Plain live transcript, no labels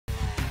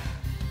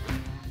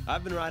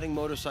I've been riding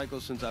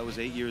motorcycles since I was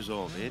 8 years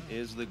old. It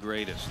is the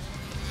greatest.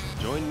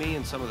 Join me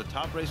and some of the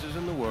top racers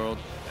in the world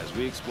as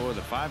we explore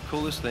the 5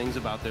 coolest things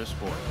about their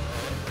sport.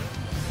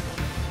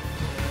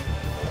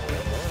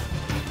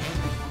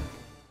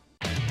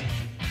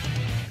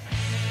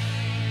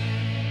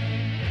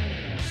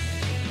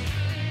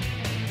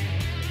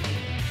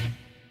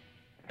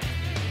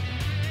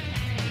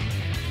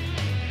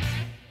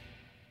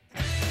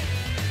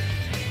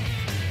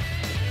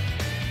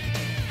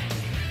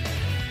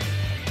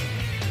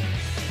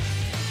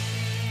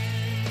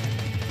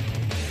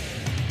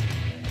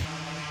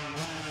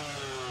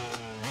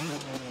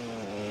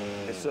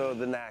 So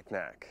the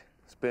knack-knack,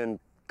 it's been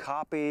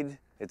copied.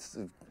 It's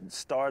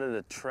started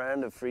a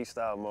trend of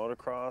freestyle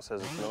motocross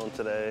as it's known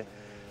today.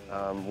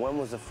 When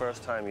was the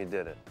first time you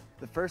did it?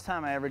 The first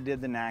time I ever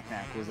did the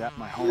knack-knack was at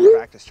my home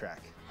practice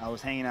track. I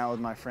was hanging out with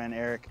my friend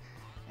Eric,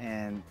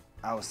 and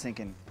I was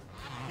thinking,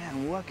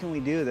 man, what can we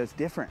do that's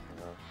different?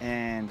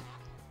 And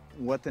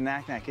what the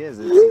knack-knack is,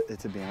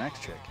 it's a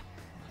BMX trick.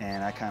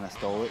 And I kind of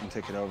stole it and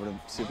took it over to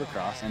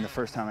Supercross. And the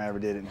first time I ever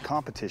did it in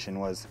competition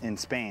was in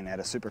Spain, at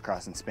a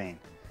Supercross in Spain.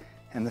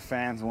 And the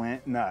fans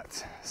went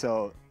nuts.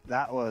 So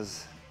that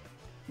was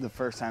the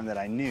first time that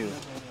I knew,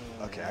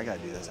 okay, I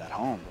gotta do this at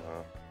home.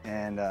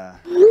 And I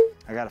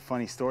got a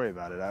funny story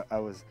about it. I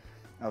was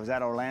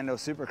at Orlando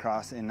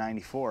Supercross in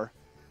 '94,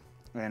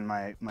 and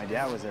my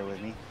dad was there with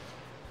me,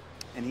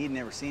 and he'd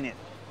never seen it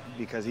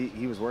because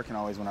he was working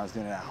always when I was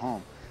doing it at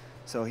home.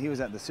 So he was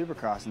at the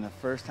Supercross, and the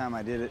first time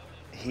I did it,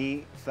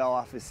 he fell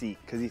off his seat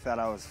because he thought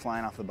I was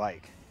flying off the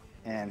bike.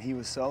 And he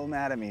was so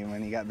mad at me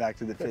when he got back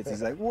to the pits.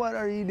 He's like, what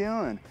are you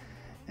doing?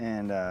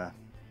 And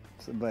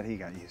but he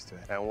got used to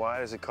it. And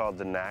why is it called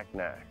the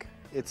knack-knack?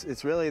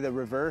 It's really the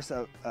reverse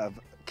of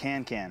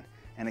can-can.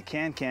 And a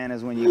can-can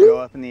is when you go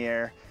up in the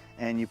air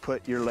and you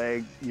put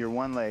your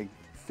one leg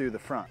through the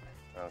front.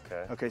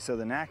 Okay. Okay, so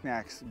the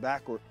knack-knack's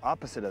backward,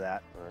 opposite of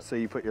that, right. So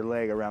you put your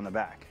leg around the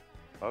back.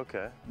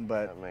 Okay,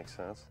 but that makes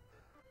sense.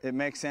 It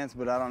makes sense,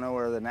 but I don't know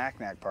where the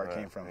knack-knack part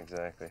came from.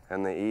 Exactly.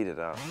 And they eat it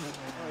up.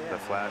 The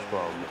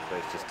flashbulb in the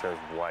face just turns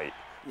white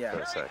for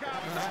a second.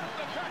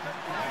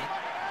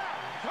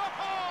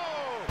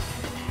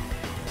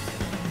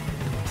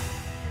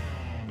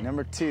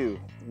 Number 2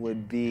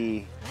 would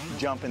be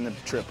jump in the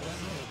triples.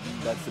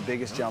 That's the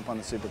biggest jump on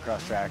the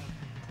Supercross track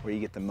where you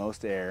get the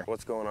most air.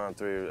 What's going on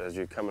through you as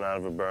you're coming out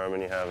of a berm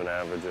and you have an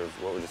average of,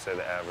 what would you say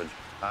the average?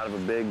 Out of a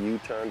big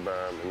U-turn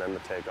berm and then the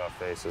takeoff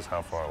face is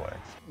how far away?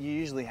 You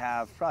usually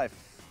have probably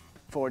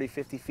 40,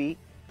 50 feet,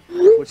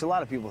 which a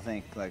lot of people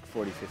think like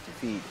 40, 50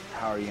 feet,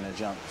 how are you gonna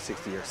jump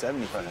 60 or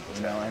 70 feet,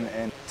 you know?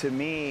 And to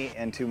me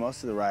and to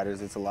most of the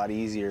riders, it's a lot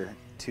easier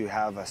to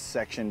have a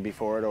section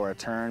before it or a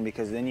turn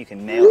because then you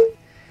can nail it.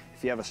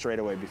 If you have a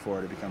straightaway before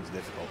it, it becomes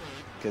difficult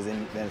because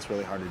then it's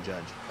really hard to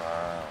judge.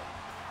 Wow.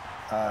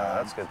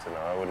 That's good to know.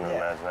 I wouldn't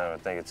imagine that. I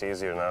would think it's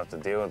easier now to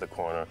deal with the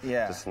corner.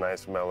 Yeah. Just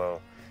nice,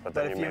 mellow.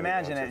 But if you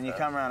imagine it and you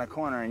come around a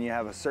corner and you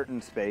have a certain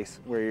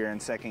space where you're in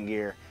second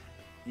gear,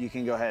 you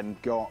can go ahead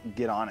and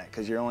get on it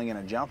because you're only going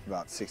to jump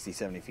about 60,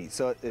 70 feet.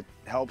 So it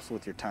helps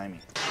with your timing.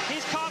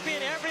 He's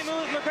copying every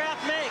move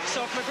McGrath makes.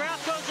 So if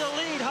McGrath goes to the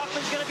lead,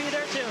 Huffman's going to be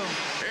there too.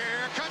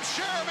 Here comes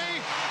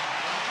Jeremy.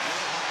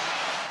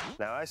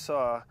 Now I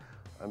saw,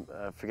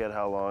 I forget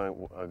how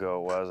long ago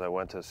it was, I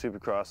went to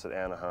Supercross at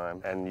Anaheim,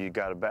 and you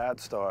got a bad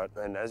start,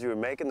 and as you were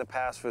making the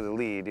pass for the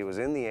lead, it was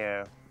in the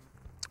air,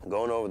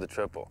 going over the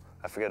triple.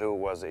 I forget who it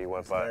was that you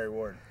went by. Larry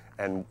Ward.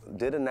 And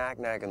did a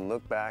knack-knack and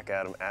looked back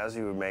at him as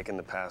you were making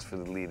the pass for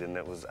the lead, and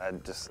that was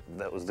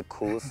the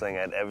coolest thing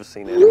I'd ever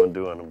seen anyone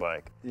do on a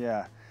bike.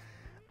 Yeah.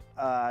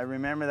 I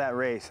remember that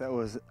race.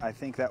 I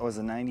think that was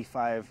a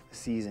 '95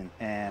 season,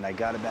 and I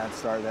got a bad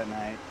start that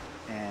night,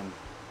 and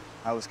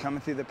I was coming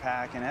through the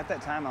pack, and at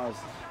that time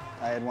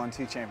I had won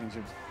 2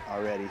 championships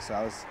already, so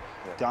I was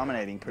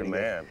dominating pretty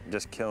good. Man,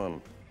 just killing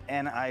him.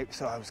 And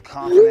so I was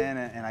confident,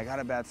 and I got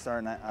a bad start,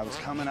 and I was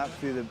coming up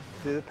through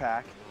the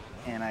pack,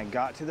 and I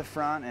got to the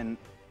front,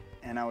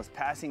 and I was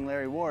passing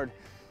Larry Ward,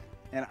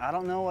 and I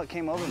don't know what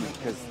came over me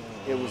because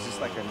it was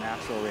just like a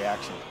natural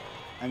reaction.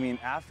 I mean,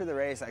 after the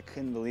race, I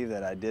couldn't believe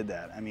that I did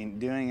that. I mean,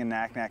 doing a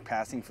knack-knack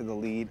passing for the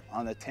lead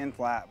on the 10th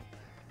lap.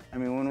 I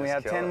mean, when we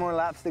had 10 more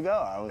laps to go,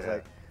 I was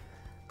like,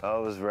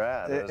 oh, it was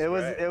rad.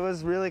 It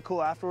was really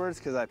cool afterwards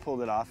because I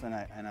pulled it off and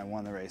I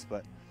won the race,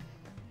 but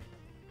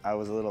I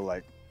was a little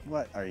like,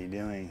 what are you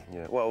doing?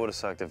 Yeah. Well, it would have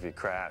sucked if you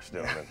crashed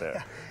doing it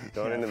there.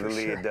 Going into the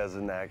lead, does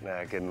a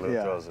knack-knack and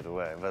Luke throws it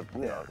away. But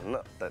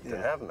no, that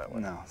didn't happen that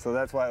way. No, so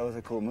that's why it was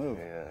a cool move.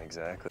 Yeah,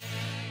 exactly.